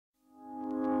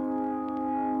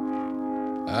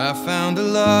I found a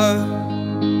love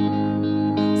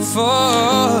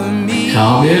for me.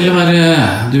 Ja, Bill, hva er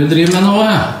det du driver med nå?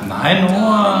 Nei, nå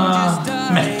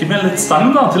mekker vi litt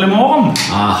stang da, til i morgen.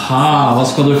 Aha, hva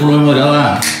skal du for noe i morgen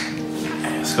da?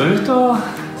 Jeg skal ut og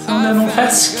se om det er noe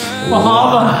fisk på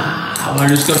havet. Hva er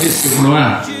det du skal fiske for noe?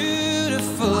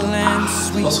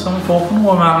 Hva skal vi få for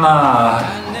noe, men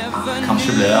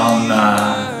kanskje blir det en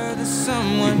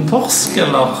liten torsk,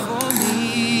 eller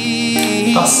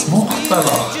dassmort,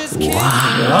 eller? Wow!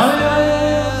 Ja.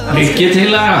 Lykke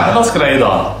til da! Hva skal jeg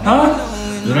da? Ja?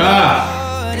 Bra!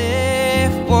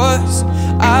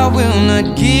 I will not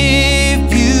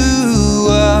give you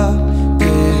up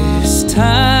this time.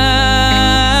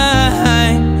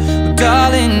 Oh,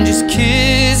 darling, just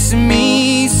kiss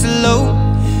me slow.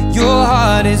 Your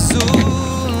heart is all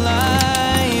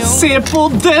I own. Se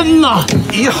på den da!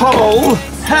 I halen!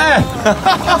 Hæ?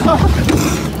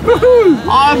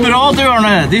 Ja, bra,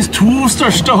 Bjørne. De 2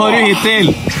 største har du hittil.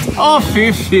 Å,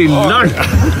 fy filleren.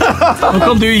 Nå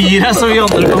kan du gi deg så vi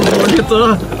andre kan få litt.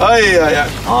 Oi.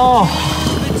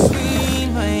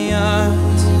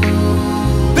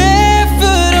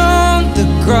 Barefoot on the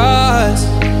grass,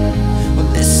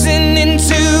 listening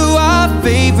to our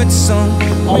favorite song.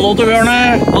 Hallo,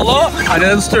 Bjørne. Hallo. Er det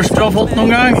den største du har fått noen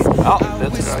gang? Ja,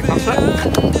 det tror jeg kanskje.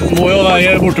 Den må jo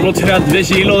veie bortimot 30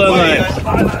 kilo, den der.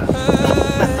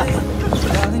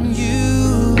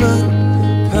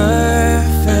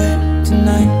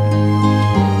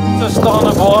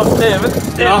 Søsterne på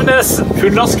TV-nes.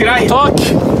 Full av skrei. Takk.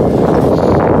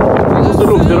 Så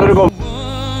lukter når du kommer.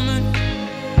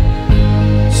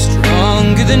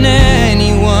 Stronger than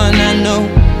anyone I know.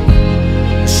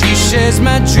 She shares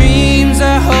my dreams.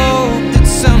 I hope that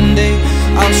someday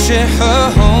I'll share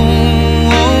her home.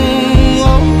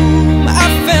 I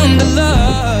found a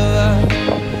love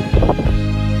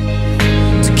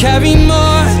to carry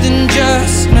more than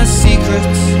just my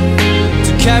secrets,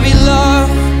 to carry love,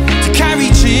 to carry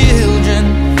children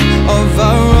of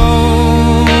our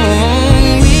own.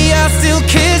 We are still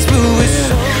kids, but we're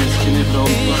so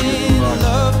in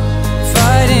love,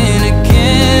 fighting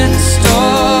against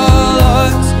all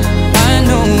odds. I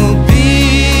know we'll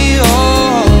be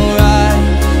alright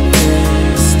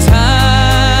this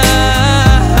time.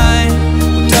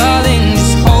 Oh, darling,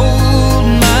 just hold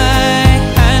my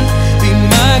hand, be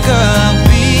my girl, I'll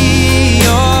be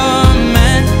your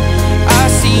man. I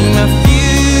see my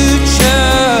future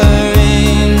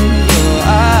in your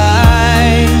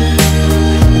eyes.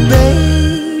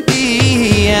 Baby,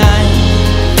 I'm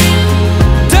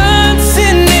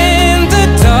dancing in the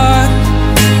dark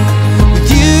with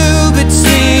you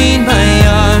between my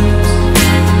arms,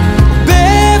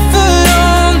 barefoot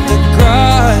on the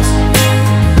grass,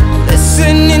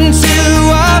 listening to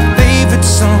our favorite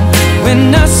song. When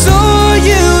I saw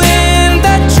you in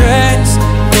that dress,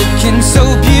 looking so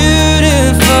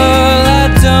beautiful, I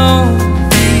don't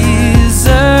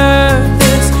deserve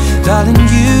this. Darling,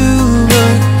 you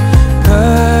look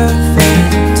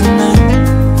perfect tonight.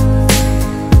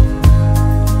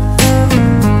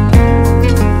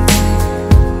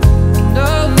 No.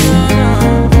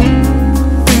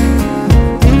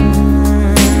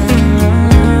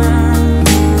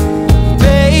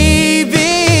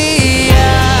 Baby,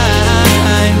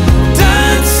 I'm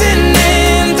dancing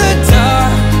in the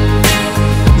dark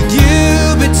with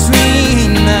you between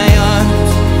my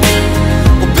arms,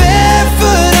 or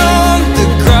barefoot on the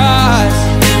grass,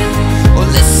 or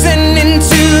listening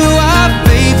to our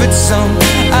favorite song.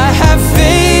 I have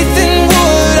faith in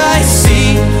what I see.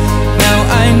 Now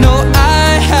I know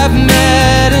I have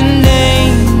met an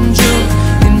angel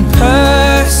in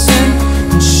person,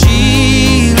 and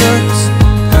she looks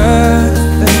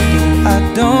perfect. I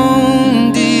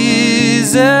don't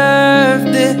deserve